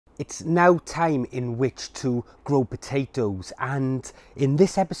It's now time in which to grow potatoes, and in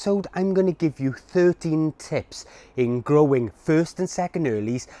this episode I'm going to give you 13 tips in growing first and second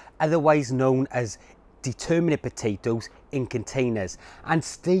earlies, otherwise known as determinate potatoes, in containers. And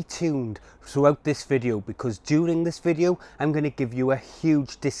stay tuned throughout this video, because during this video I'm going to give you a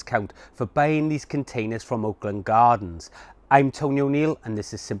huge discount for buying these containers from Oakland Gardens. I'm Tony O'Neill and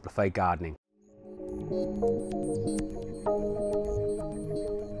this is Simplified Gardening.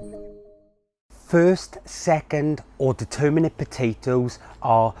 First, second or determinate potatoes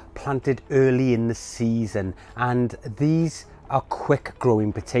are planted early in the season, and these are quick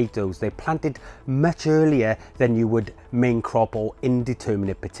growing potatoes. They're planted much earlier than you would main crop or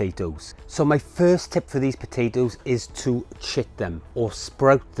indeterminate potatoes. So my first tip for these potatoes is to chit them or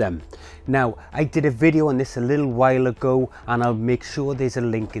sprout them. Now, I did a video on this a little while ago and I'll make sure there's a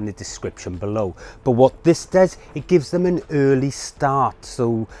link in the description below. But what this does, it gives them an early start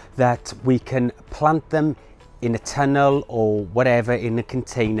so that we can plant them in a tunnel or whatever in a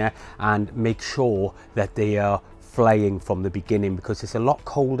container and make sure that they are flying from the beginning, because it's a lot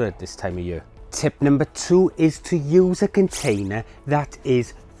colder at this time of year. Tip number 2 is to use a container that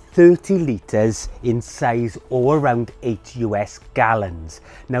is 30 litres in size or around 8 US gallons.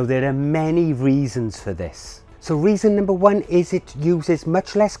 Now there are many reasons for this. So reason number 1 is it uses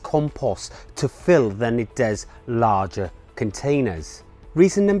much less compost to fill than it does larger containers.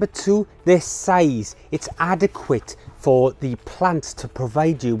 Reason number 2, their size. It's adequate for the plants to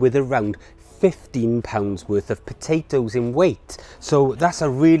provide you with around 15 pounds worth of potatoes in weight. So that's a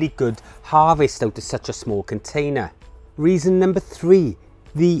really good harvest out of such a small container. Reason number 3,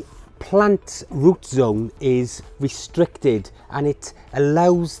 the plant's root zone is restricted and it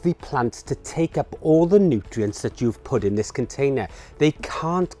allows the plants to take up all the nutrients that you've put in this container. They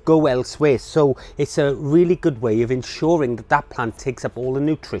can't go elsewhere, so it's a really good way of ensuring that that plant takes up all the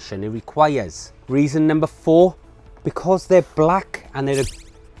nutrition it requires. Reason number 4, because they're black and they're a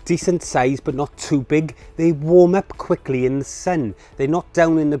decent size but not too big, they warm up quickly in the sun. They're not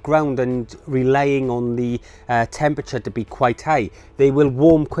down in the ground and relying on the temperature to be quite high. They will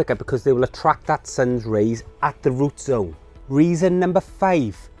warm quicker because they will attract that sun's rays at the root zone. Reason number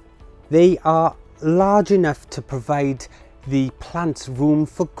 5, they are large enough to provide the plants room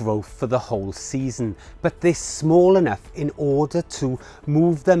for growth for the whole season, but they're small enough in order to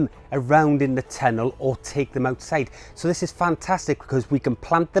move them around in the tunnel or take them outside. So this is fantastic because we can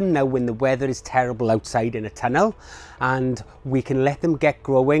plant them now when the weather is terrible outside in a tunnel, and we can let them get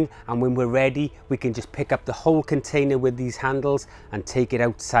growing, and when we're ready we can just pick up the whole container with these handles and take it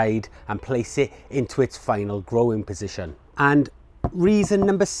outside and place it into its final growing position. And reason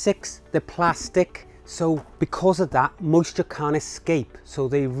number 6, the plastic. So because of that, moisture can't escape, so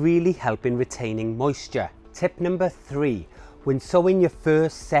they really help in retaining moisture. Tip number 3, when sowing your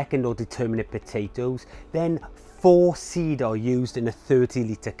first, second or determinate potatoes, then 4 seed are used in a 30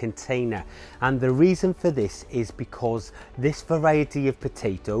 litre container. And the reason for this is because this variety of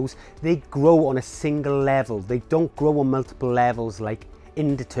potatoes, they grow on a single level. They don't grow on multiple levels like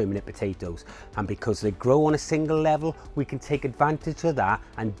indeterminate potatoes, and because they grow on a single level, we can take advantage of that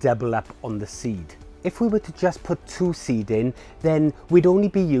and double up on the seed. If we were to just put 2 seed in, then we'd only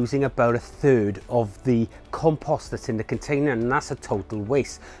be using about 1/3 of the compost that's in the container, and that's a total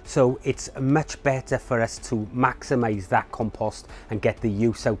waste. So it's much better for us to maximize that compost and get the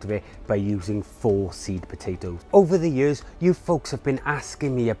use out of it by using 4 seed potatoes. Over the years, you folks have been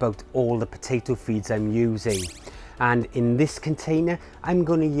asking me about all the potato feeds I'm using. And in this container, I'm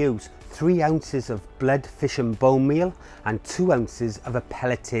going to use 3 ounces of blood, fish and bone meal and 2 ounces of a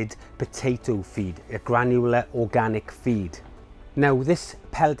pelleted potato feed, a granular organic feed. Now this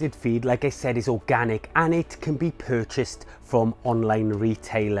pelleted feed, like I said, is organic and it can be purchased from online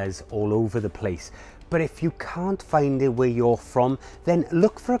retailers all over the place. But if you can't find it where you're from, then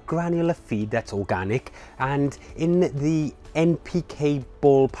look for a granular feed that's organic and in the NPK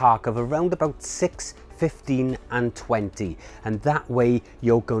ballpark of around about 6, 15 and 20, and that way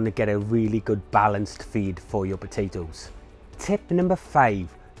you're going to get a really good balanced feed for your potatoes. Tip number 5,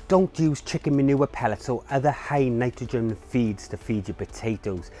 don't use chicken manure pellets or other high nitrogen feeds to feed your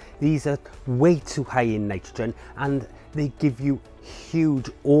potatoes. These are way too high in nitrogen and they give you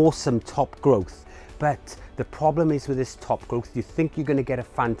huge, awesome top growth. But the problem is with this top growth, you think you're going to get a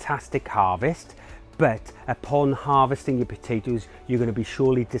fantastic harvest, but upon harvesting your potatoes, you're going to be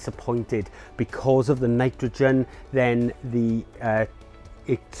surely disappointed because of the nitrogen. Then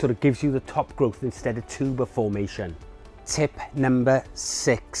it sort of gives you the top growth instead of tuber formation. Tip number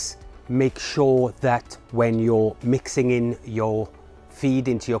 6, make sure that when you're mixing in your feed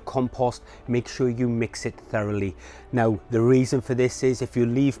into your compost, make sure you mix it thoroughly. Now, the reason for this is if you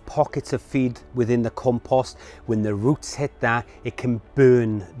leave pockets of feed within the compost, when the roots hit that, it can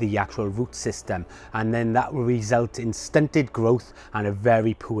burn the actual root system, and then that will result in stunted growth and a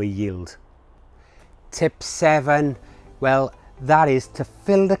very poor yield. Tip 7, well, that is to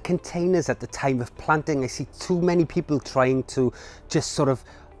fill the containers at the time of planting. I see too many people trying to just sort of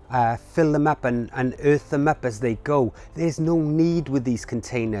fill them up and earth them up as they go. There's no need with these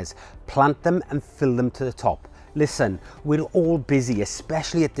containers. Plant them and fill them to the top. Listen, we're all busy,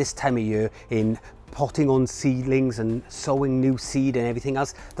 especially at this time of year, in potting on seedlings and sowing new seed and everything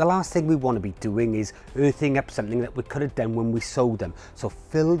else. The last thing we want to be doing is earthing up something that we could have done when we sowed them. So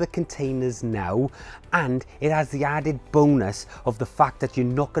fill the containers now, and it has the added bonus of the fact that you're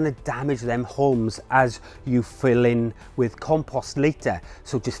not going to damage them haulms as you fill in with compost later.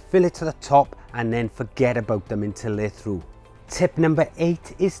 So just fill it to the top and then forget about them until they're through. Tip number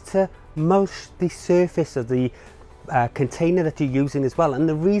 8 is to mulch the surface of the container that you're using as well, and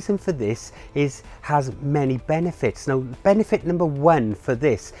the reason for this has many benefits. Now, benefit number 1 for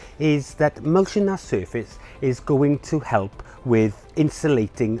this is that mulching that surface is going to help with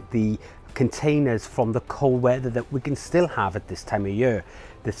insulating the containers from the cold weather that we can still have at this time of year.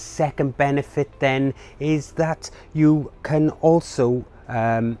 The second benefit then is that you can also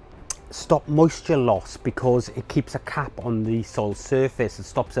stop moisture loss because it keeps a cap on the soil surface and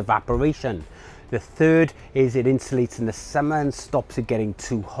stops evaporation. The third is it insulates in the summer and stops it getting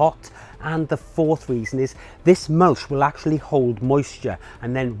too hot. And the fourth reason is this mulch will actually hold moisture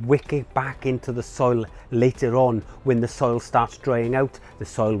and then wick it back into the soil later on. When the soil starts drying out, the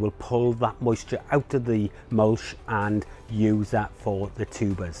soil will pull that moisture out of the mulch and use that for the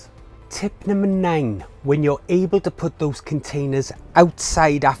tubers. Tip number 9, when you're able to put those containers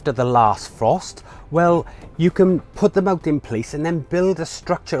outside after the last frost, well, you can put them out in place and then build a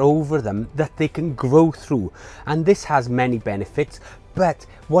structure over them that they can grow through. And this has many benefits, but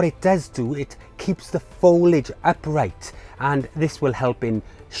what it does do, it keeps the foliage upright, and this will help in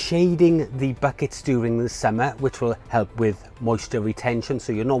shading the buckets during the summer, which will help with moisture retention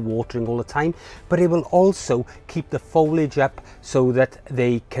so you're not watering all the time, but it will also keep the foliage up so that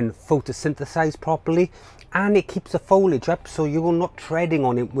they can photosynthesize properly, and it keeps the foliage up so you're not treading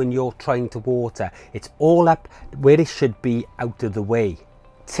on it when you're trying to water. It's all up where it should be, out of the way.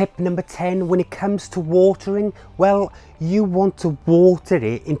 Tip number 10, when it comes to watering, well, you want to water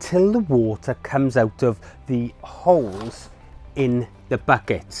it until the water comes out of the holes in the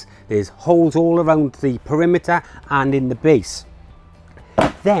buckets. There's holes all around the perimeter and in the base.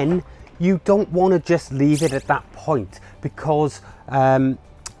 Then you don't want to just leave it at that point, because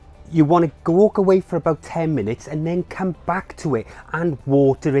you want to walk away for about 10 minutes and then come back to it and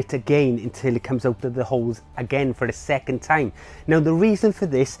water it again until it comes out of the holes again for a second time. Now, the reason for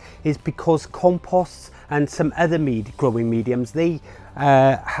this is because composts and some other growing mediums, they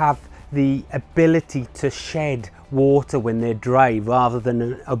have the ability to shed water when they're dry rather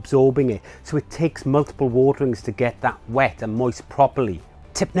than absorbing it. So it takes multiple waterings to get that wet and moist properly.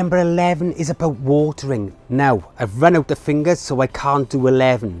 Tip number 11 is about watering. Now, I've run out of fingers, so I can't do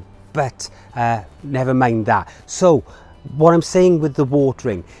 11, but never mind that. So what I'm saying with the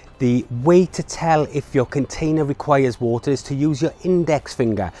watering, the way to tell if your container requires water is to use your index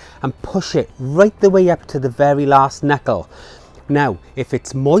finger and push it right the way up to the very last knuckle. Now, if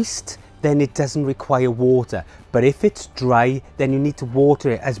it's moist, then it doesn't require water, but if it's dry, then you need to water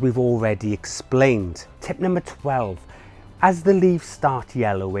it, as we've already explained. Tip number 12, as the leaves start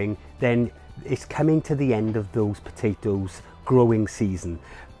yellowing, then it's coming to the end of those potatoes' growing season,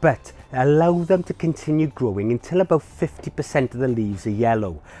 but allow them to continue growing until about 50% of the leaves are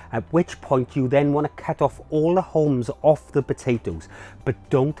yellow, at which point you then want to cut off all the haulms off the potatoes, but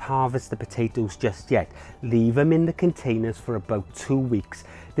don't harvest the potatoes just yet. Leave them in the containers for about 2 weeks.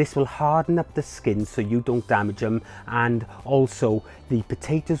 This will harden up the skin so you don't damage them, and also the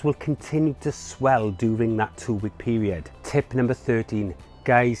potatoes will continue to swell during that 2-week period. Tip number 13,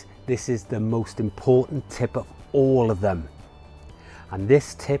 guys, this is the most important tip of all of them. And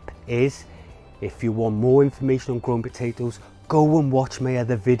this tip is, if you want more information on growing potatoes, go and watch my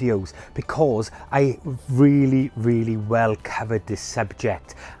other videos, because I really well covered this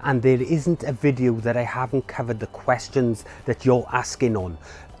subject, and there isn't a video that I haven't covered the questions that you're asking on.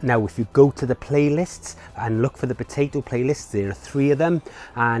 Now, if you go to the playlists and look for the potato playlists, there are 3 of them,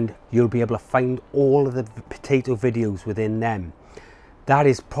 and you'll be able to find all of the potato videos within them. That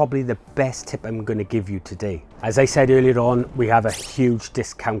is probably the best tip I'm going to give you today. As I said earlier on, we have a huge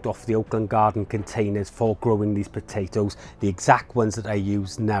discount off the Oakland Garden containers for growing these potatoes, the exact ones that I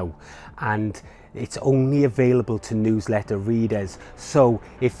use now. And it's only available to newsletter readers. So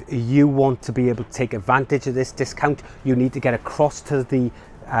if you want to be able to take advantage of this discount, you need to get across to the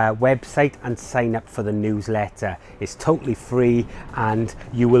website and sign up for the newsletter. It's totally free and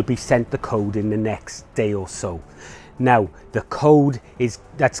you will be sent the code in the next day or so. Now the code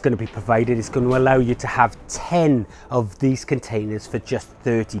that's going to be provided is going to allow you to have 10 of these containers for just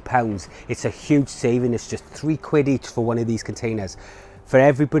 £30. It's a huge saving. It's just £3 each for one of these containers. For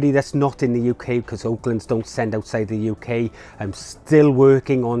everybody that's not in the UK, because Oaklands don't send outside the UK, I'm still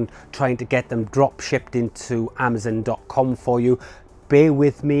working on trying to get them drop shipped into Amazon.com for you. Bear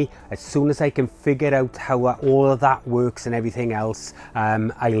with me. As soon as I can figure out how all of that works and everything else,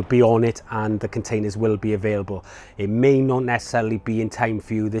 I'll be on it and the containers will be available. It may not necessarily be in time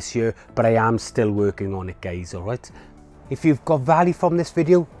for you this year, but I am still working on it, guys. All right. If you've got value from this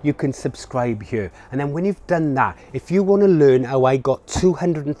video, you can subscribe here. And then when you've done that, if you want to learn how I got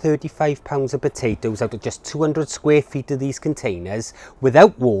 235 pounds of potatoes out of just 200 square feet of these containers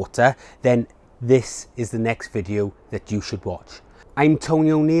without water, then this is the next video that you should watch. I'm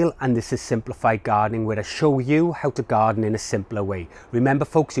Tony O'Neill and this is Simplified Gardening, where I show you how to garden in a simpler way. Remember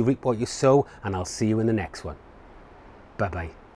folks, you reap what you sow, and I'll see you in the next one. Bye bye.